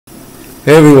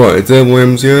Hey everyone, it's Ed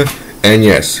Williams here, and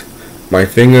yes, my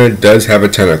finger does have a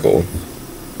tentacle.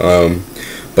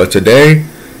 But today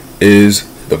is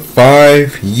the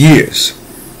 5 years.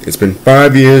 It's been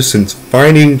 5 years since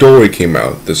Finding Dory came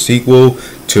out, the sequel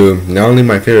to not only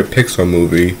my favorite Pixar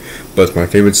movie, but my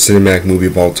favorite cinematic movie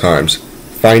of all times,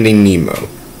 Finding Nemo.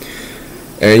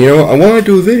 And I want to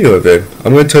do a video of it.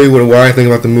 I'm going to tell you what I think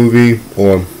about the movie,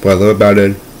 or what I love about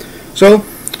it. So,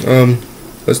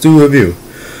 let's do a review.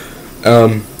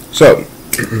 So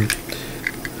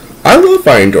I love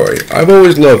Finding Dory. I've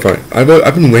always loved Finding.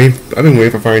 I've been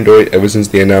waiting for Finding Dory ever since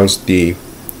they announced it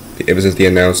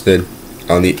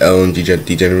on the Ellen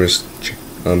DeGeneres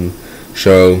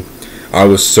show. I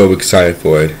was so excited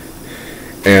for it,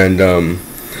 and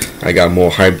I got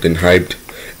more hyped and hyped,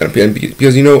 and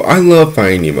because I love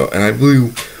Finding Nemo, and I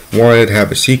really wanted to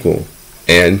have a sequel,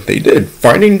 and they did,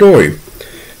 Finding Dory,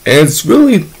 and it's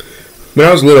really. When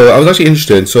I was little, I was actually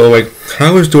interested, so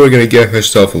how is Dory going to get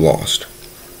herself lost?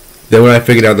 Then when I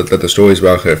figured out that the story is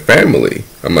about her family,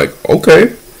 I'm like,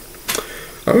 okay,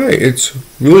 alright, it's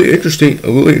really interesting,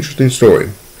 a really interesting story.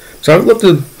 So I'd love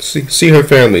to see her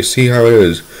family, see how it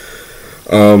is.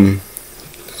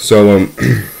 So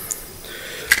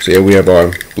yeah, we have our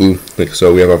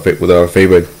our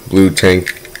favorite blue tank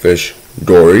fish,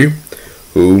 Dory,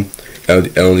 who Ellen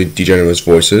DeGeneres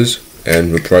voices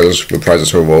and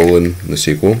reprises her role in the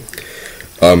sequel.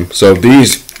 So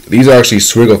these are actually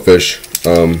Swigglefish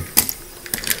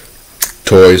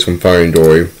toys from Finding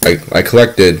Dory. I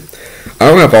collected. I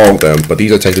don't have all of them, but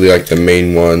these are technically the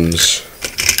main ones.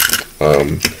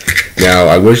 Now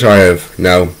I wish I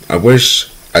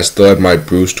still had my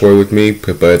Bruce toy with me,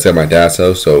 but it's at my dad's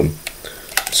house, so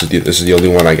this is the only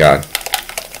one I got.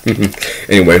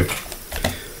 Anyway,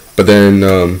 but then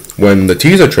when the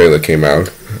teaser trailer came out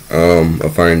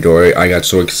of Finding Dory, I got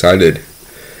so excited,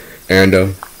 and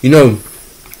and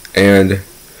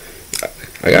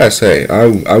I gotta say, I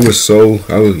was so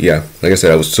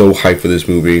hyped for this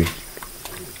movie,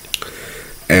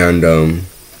 and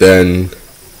then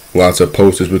lots of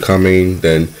posters were coming.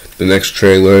 Then the next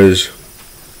trailers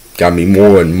got me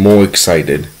more and more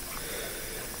excited,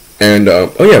 and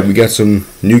we got some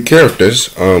new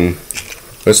characters.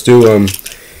 Let's do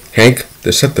Hank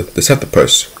the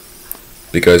Septopus,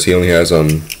 because he only has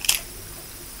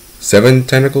 7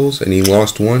 tentacles and he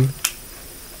lost 1.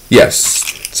 Yes,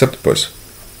 Septopus.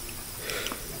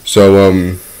 So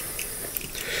and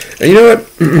you know what?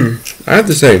 I have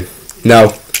to say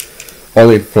now,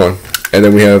 only one. And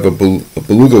then we have a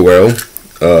beluga whale,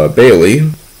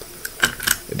 Bailey.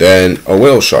 Then a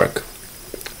whale shark,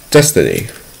 Destiny.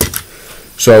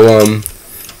 So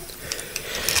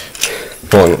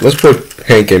hold on, let's put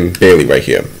Hank and Bailey right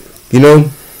here.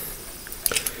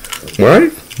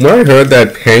 When I heard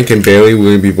that Hank and Bailey were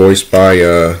going to be voiced by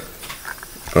Ed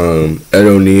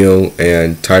O'Neill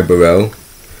and Ty Burrell,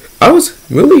 I was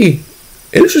really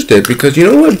interested, because you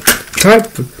know what?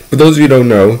 For those of you who don't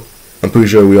know, I'm pretty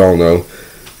sure we all know,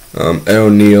 Ed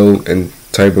O'Neill and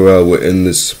Ty Burrell were in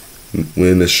this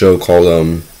show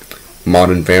called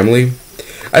Modern Family.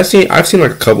 I've seen a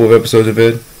couple of episodes of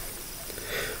it,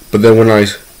 but then when I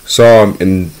saw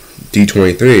in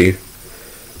D23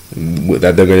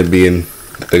 that they're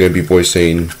gonna be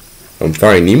voicing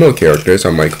Finding Nemo characters,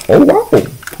 I'm like, oh wow,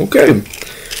 okay.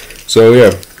 So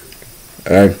yeah,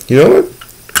 you know what?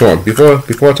 Come on, before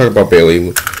I talk about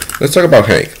Bailey, let's talk about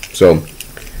Hank. So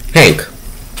Hank,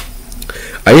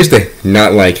 I used to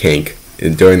not like Hank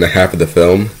during the half of the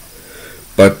film,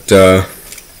 but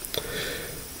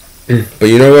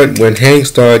you know what? When Hank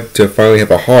started to finally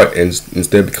have a heart and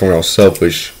instead of becoming all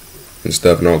selfish and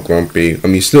stuff and all grumpy, I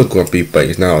mean, he's still grumpy, but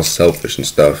he's not all selfish and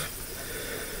stuff,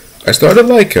 I started to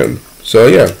like him. So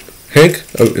yeah, Hank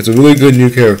is a really good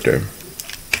new character.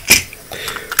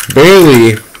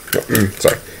 Bailey,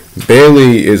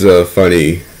 Bailey is a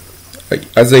funny. I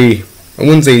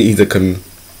wouldn't say he's a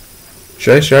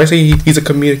should I say he's a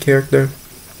comedic character?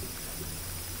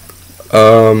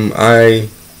 I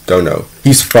don't know.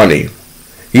 He's funny.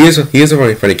 He is a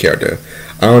funny character.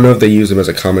 I don't know if they use him as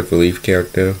a comic relief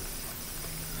character.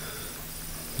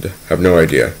 I have no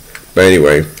idea. But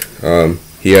anyway,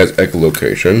 he has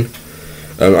echolocation.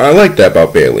 I like that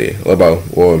about Bailey, or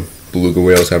beluga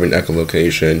whales having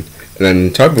echolocation. And then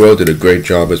Ty Burrell did a great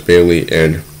job as Bailey,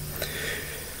 and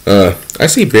I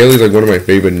see Bailey's one of my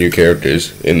favorite new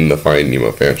characters in the Finding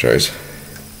Nemo franchise.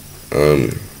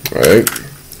 Alright.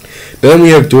 Then we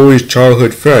have Dory's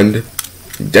childhood friend,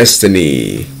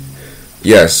 Destiny.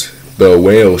 Yes, the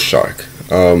whale shark.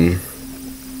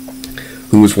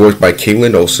 Who was voiced by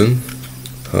Caitlin Olsen,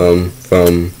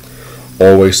 from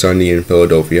Always Sunny in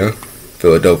Philadelphia.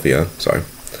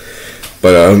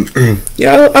 But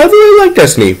yeah, I really like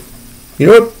Destiny. You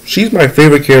know what? She's my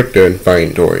favorite character in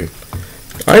Finding Dory.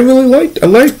 I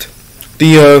liked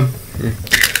the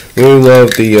really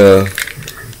loved the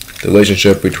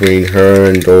relationship between her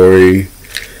and Dory,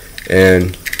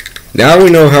 and now we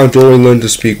know how Dory learned to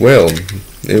speak whale,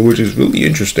 which is really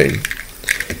interesting.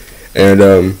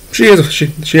 And she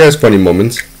has funny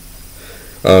moments,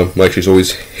 like she's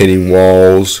always hitting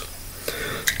walls.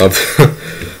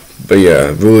 But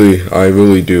yeah, I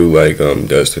really do like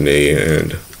Destiny,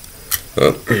 and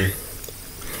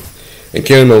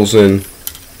Karen Olsen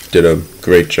did a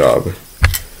great job.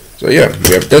 So yeah,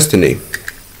 we have Destiny.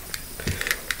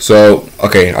 So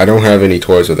okay, I don't have any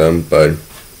toys of them, but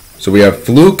so we have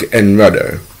Fluke and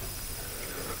Rudder.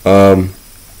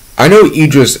 I know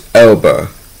Idris Elba.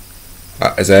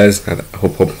 I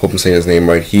hope I'm saying his name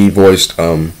right. He voiced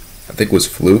I think it was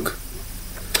Fluke.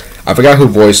 I forgot who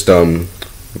voiced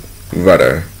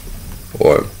Rudder,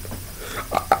 or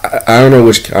I don't know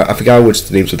which. I forgot which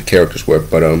the names of the characters were,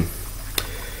 but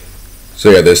so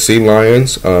yeah, the sea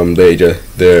lions.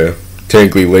 They're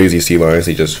technically lazy sea lions.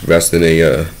 They just rest in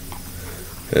a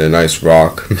nice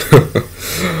rock.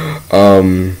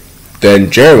 Then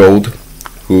Gerald,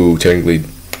 who technically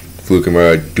Fluke and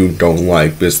Rudder don't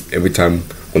like, because every time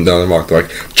when they're on the rock, they're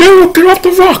like, "Gerald, get off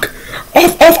the rock!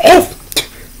 Off!"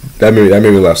 That made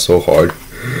me laugh so hard.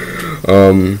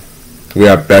 We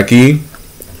have Becky,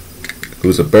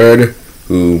 who's a bird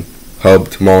who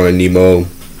helped Marlin and Nemo.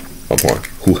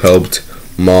 Who helped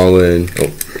Marlin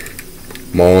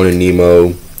and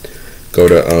Nemo go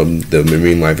to the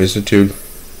Marine Life Institute.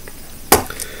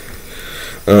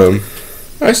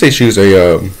 I say she's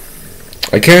I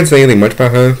can't say anything much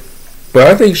about her, but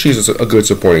I think she's a good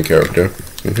supporting character.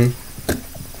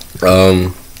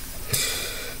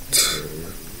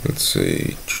 Let's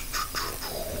see.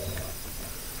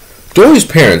 Dory's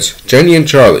parents, Jenny and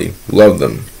Charlie, love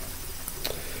them.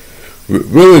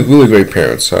 Really great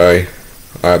parents. I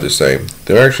have to say,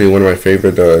 they're actually one of my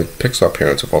favorite Pixar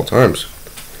parents of all times.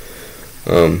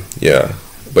 Yeah,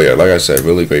 but yeah, like I said,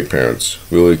 really great parents.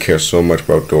 Really care so much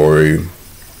about Dory.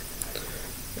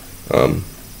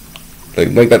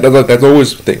 Like that's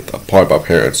always a part about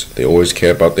parents. They always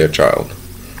care about their child.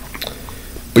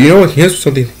 But you know what? Here's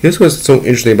what's so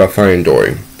interesting about Finding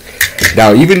Dory.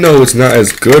 Now, even though it's not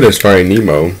as good as Finding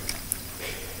Nemo,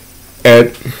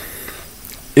 and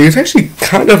it's actually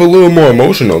kind of a little more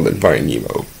emotional than Finding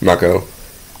Nemo.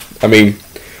 I mean,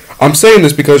 I'm saying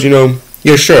this because,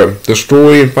 yeah, sure, the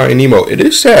story in Finding Nemo, it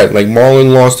is sad. Like,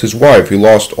 Marlin lost his wife. He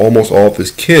lost almost all of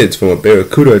his kids from a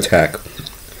barracuda attack.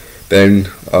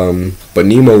 Then, but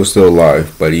Nemo was still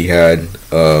alive, but he had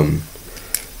a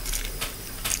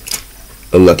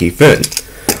lucky fin.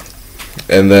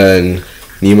 And then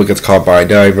Nemo gets caught by a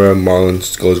diver. Marlin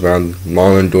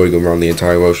and Dory go around the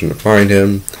entire ocean to find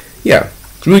him. Yeah,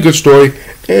 it's a really good story.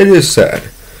 It is sad,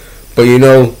 but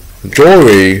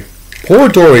poor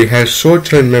Dory has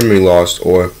short-term memory loss,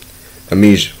 or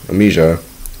amnesia,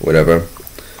 whatever.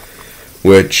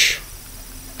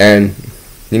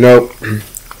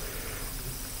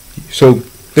 So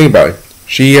think about it.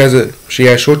 She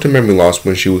had short-term memory loss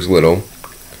when she was little.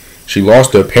 She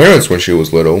lost her parents when she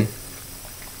was little.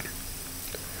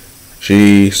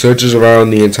 She searches around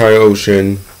the entire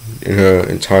ocean in her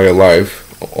entire life,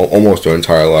 almost her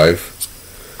entire life.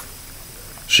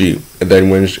 And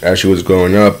then as she was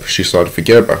growing up, she started to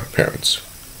forget about her parents.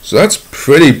 So that's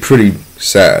pretty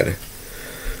sad.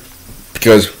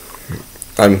 Because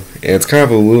it's kind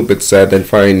of a little bit sad than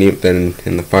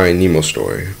in the Finding Nemo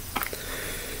story.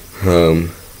 Not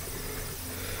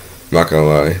gonna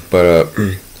lie, but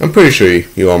I'm pretty sure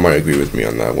you all might agree with me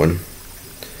on that one.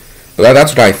 But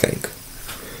that's what I think.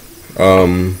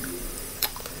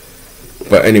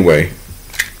 But anyway,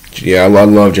 yeah, I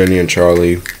love Jenny and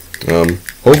Charlie.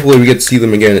 Hopefully we get to see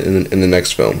them again in the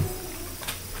next film.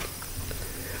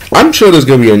 I'm sure there's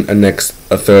gonna be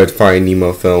a third Finding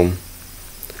Nemo film.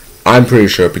 I'm pretty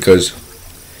sure, because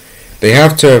they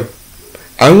have to.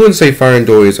 I wouldn't say Finding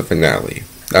Dory is a finale.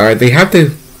 Alright, they have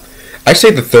to. I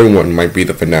say the third one might be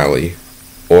the finale,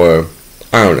 or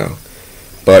I don't know.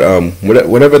 But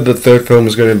whatever the third film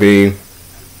is gonna be,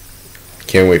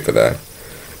 can't wait for that.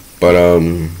 But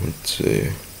let's see.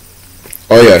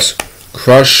 Oh yes,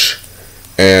 Crush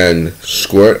and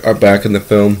Squirt are back in the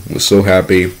film. We're so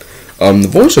happy. The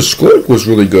voice of Squirt was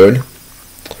really good.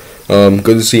 Good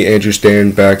to see Andrew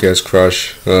Stanton back as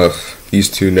Crush. These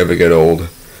two never get old.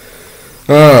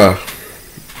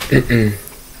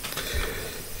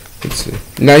 Let's see.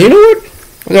 Now, you know what?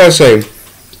 I gotta say,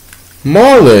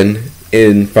 Marlin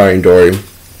in Finding Dory.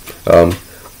 By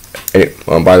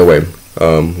the way,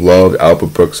 Loved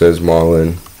Albert Brooks as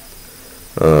Marlin.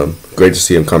 Great to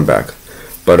see him come back.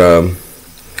 But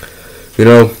you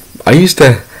know, I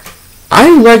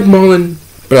like Marlin,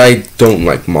 but I don't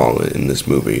like Marlin in this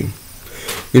movie.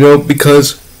 You know,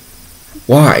 because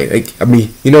why? Like, I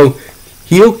mean, you know,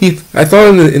 I thought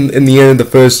in the end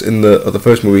of the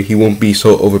first movie he won't be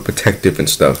so overprotective and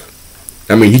stuff.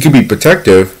 I mean, he could be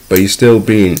protective, but he's still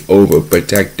being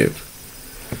overprotective.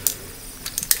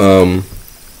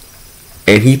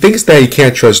 And he thinks that he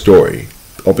can't trust Dory,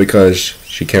 or because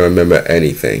she can't remember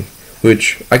anything.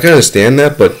 Which I can understand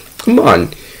that, but come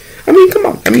on. I mean, come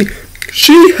on. I mean,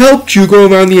 she helped you go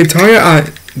around the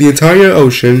entire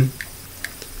ocean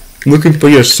looking for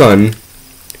your son.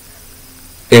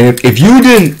 And if you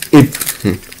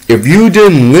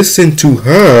didn't listen to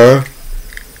her,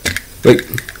 like,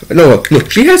 no,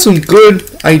 she had some good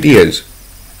ideas,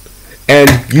 and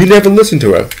you never listened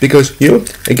to her because, you know.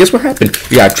 And guess what happened?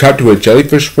 You got trapped to a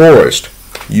jellyfish forest.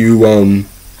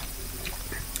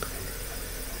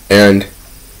 And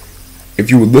if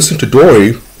you would listen to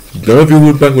Dory, none of you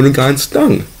would have gotten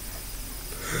stung.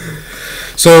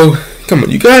 So, come on,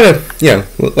 you gotta, yeah,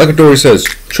 like Dory says,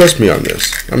 trust me on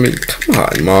this. I mean, come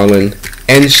on, Marlin.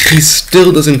 And he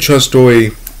still doesn't trust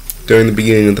Dory during the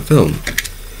beginning of the film.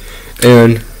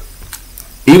 And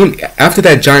even after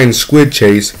that giant squid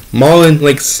chase, Marlin,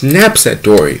 like, snaps at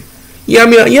Dory. Yeah, I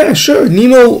mean, yeah, sure,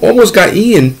 Nemo almost got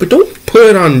eaten, but don't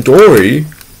put it on Dory.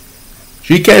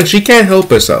 She can't help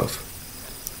herself.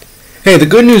 Hey, the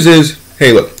good news is,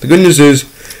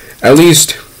 at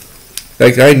least,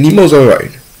 like, Nemo's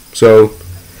alright. So,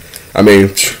 I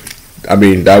mean,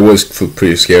 that was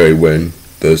pretty scary when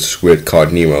the squid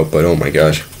caught Nemo, but oh my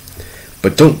gosh.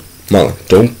 But Marlin,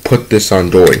 don't put this on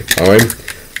Dory, alright?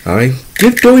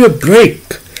 Give Dory a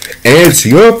break. And it's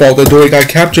your fault that Dory got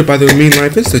captured by the Marine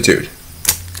Life Institute.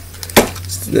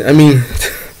 I mean,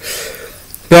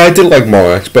 but I did like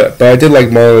Marlin. But I did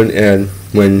like Marlin, and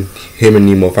when him and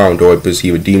Nemo found Dory, because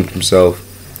he redeemed himself,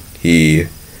 he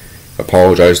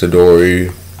apologized to Dory,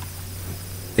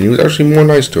 and he was actually more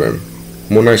nice to her.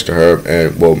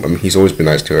 And well, I mean, he's always been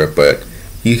nice to her, but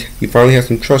he finally has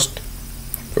some trust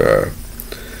for her.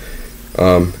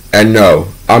 And no,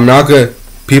 I'm not gonna.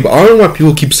 I don't know why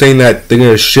people keep saying that they're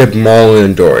gonna ship Marlin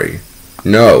and Dory.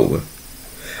 No.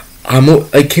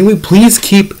 Can we please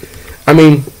keep? I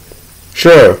mean,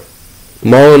 sure,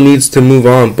 Marlin needs to move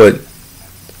on, but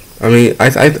I mean,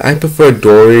 I prefer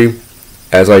Dory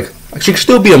as, like, she could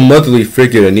still be a motherly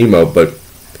figure to Nemo, but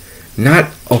not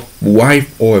a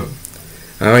wife, or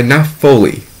not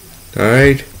fully.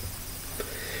 Alright?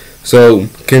 So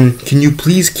can you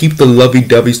please keep the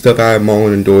lovey-dovey stuff out of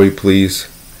Marlin and Dory, please?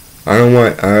 I don't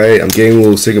want. Alright, I'm getting a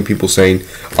little sick of people saying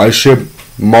I ship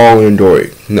Marlin and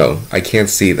Dory. No, I can't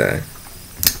see that.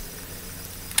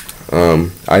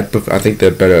 I think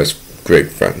they're better as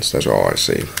great friends. That's all I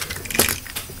see.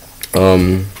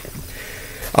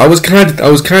 I was kind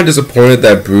of disappointed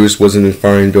that Bruce wasn't in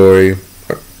Finding Dory.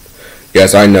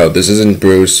 Yes, I know this isn't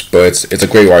Bruce, but it's a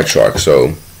great white shark,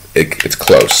 so it's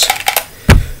close.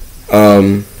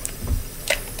 But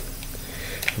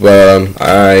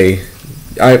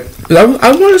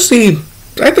I want to see.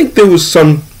 I think there was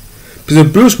some.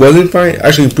 Because Bruce was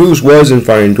in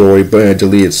Finding Dory, but in a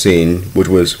deleted scene, which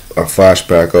was a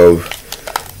flashback of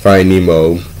Finding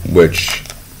Nemo, which,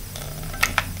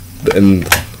 and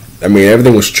I mean,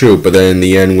 everything was true, but then in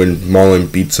the end, when Marlin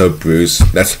beats up Bruce,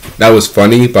 that was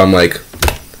funny, but I'm like,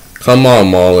 come on,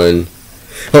 Marlin.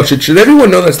 Oh, should everyone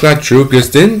know that's not true? Because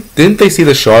didn't they see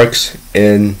the sharks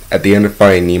at the end of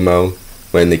Finding Nemo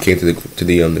when they came to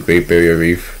the Great Barrier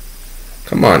Reef?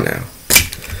 Come on now.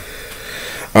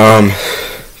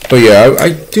 But yeah,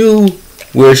 I do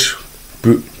wish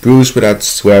Bruce would have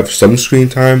some screen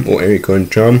time, or Eric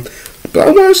and Chum. But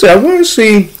I want to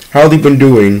see how they've been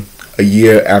doing a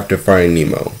year after Finding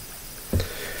Nemo.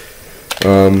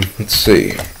 Let's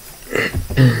see.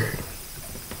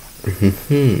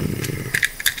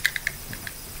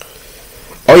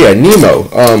 Oh yeah, Nemo.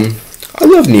 I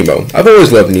love Nemo. I've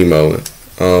always loved Nemo.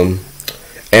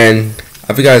 And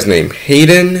I forgot his name.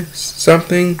 Hayden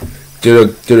something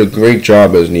did a great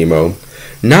job as Nemo.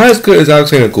 Not as good as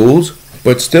Alexander Gould's,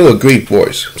 but still a great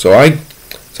voice. So I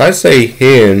say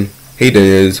Hayden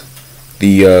is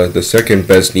the second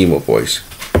best Nemo voice.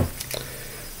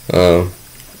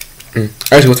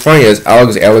 Actually, what's funny is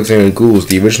Alexander Gould's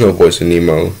the original voice of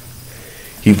Nemo.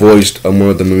 He voiced one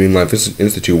of the Marine Life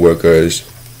Institute workers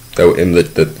that were in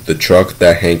the truck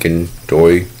that Hank and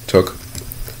Dory took.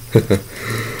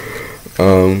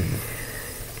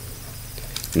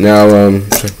 Now,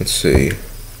 let's see.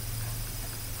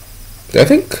 I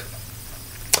think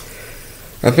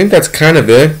I think that's kind of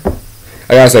it.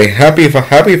 I gotta say, happy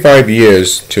 5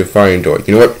 years to Finding Dory.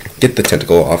 You know what? Get the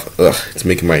tentacle off. Ugh, it's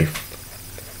making my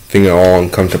finger all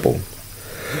uncomfortable.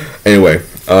 Anyway,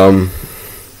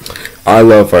 I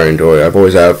love Finding Dory. I've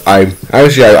always have.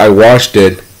 I watched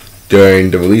it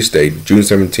during the release date, June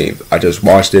 17th. I just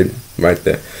watched it right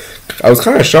there. I was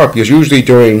kind of shocked because usually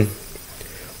during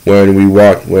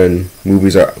when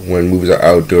movies are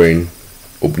out during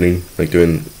opening, like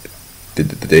during the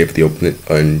day of the opening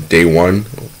on day one,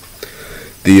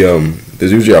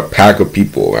 there's usually a pack of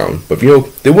people around. But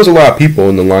there was a lot of people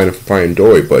in the line of Finding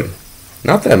Dory, but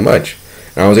not that much.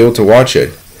 And I was able to watch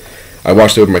it. I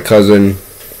watched it with my cousin,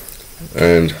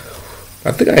 and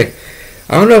I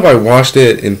don't know if I watched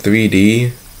it in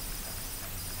 3D.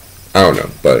 I don't know,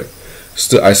 but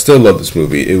I still love this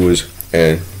movie. It was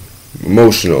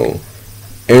emotional,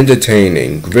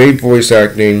 entertaining, great voice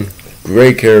acting,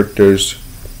 great characters.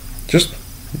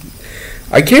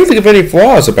 I can't think of any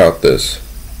flaws about this.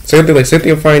 Same thing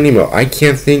with Finding Nemo. I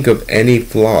can't think of any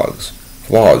flaws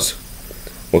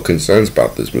or concerns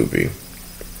about this movie.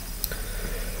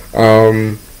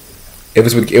 If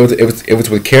it's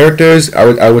with characters,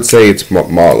 I would say it's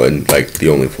Marlin, like the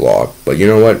only flaw. But you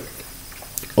know what?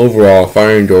 Overall,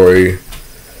 Finding Dory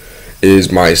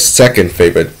is my second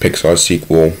favorite Pixar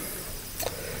sequel.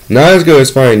 Not as good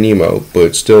as Finding Nemo,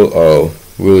 but still a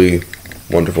really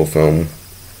wonderful film.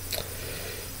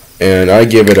 And I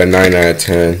give it a 9 out of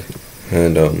 10.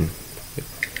 And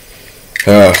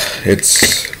I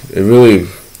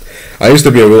used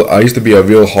to be a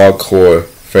real hardcore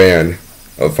fan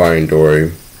of Finding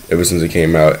Dory ever since it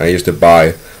came out. I used to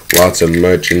buy lots of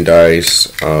merchandise,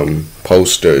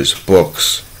 posters,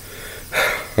 books.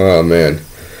 Oh man.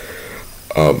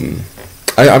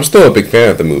 I'm still a big fan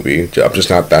of the movie. I'm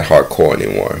just not that hardcore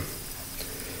anymore.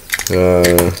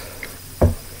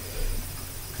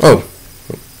 Oh,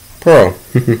 Pearl.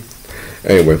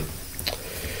 Anyway.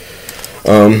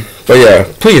 But yeah,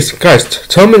 please, guys,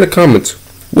 tell me in the comments,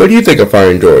 what do you think of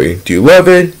Finding Dory? Do you love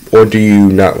it, or do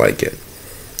you not like it?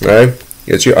 Alright?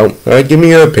 Give me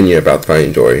your opinion about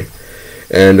Finding Dory.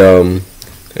 And I've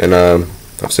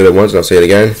said it once and I'll say it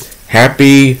again.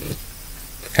 Happy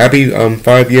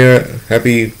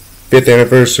 5th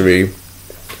anniversary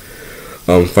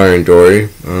Finding Dory.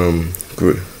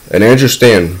 And Andrew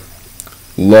Stan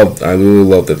I really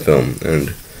loved the film,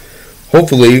 and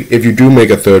hopefully if you do make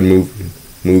a third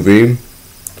movie,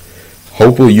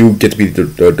 hopefully you get to be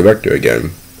the director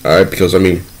again. Alright, because I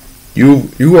mean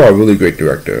you are a really great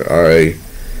director. I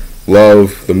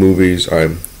love the movies.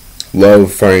 I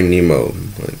love Finding Nemo,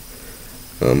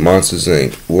 Monsters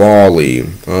Inc., WALL-E.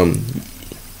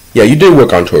 Yeah, you did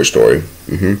work on Toy Story.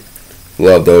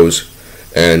 Love those.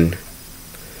 And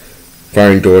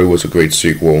Finding Dory was a great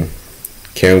sequel.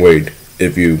 Can't wait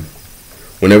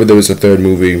whenever there was a third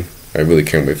movie. I really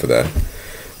can't wait for that.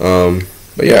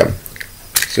 But yeah.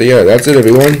 So yeah, that's it,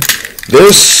 everyone.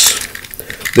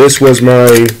 This was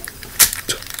my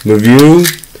review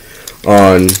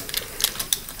on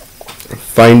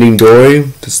Finding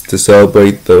Dory to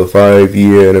celebrate the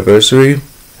 5-year anniversary.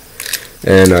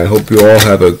 And I hope you all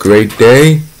have a great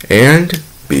day and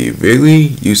be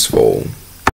really useful.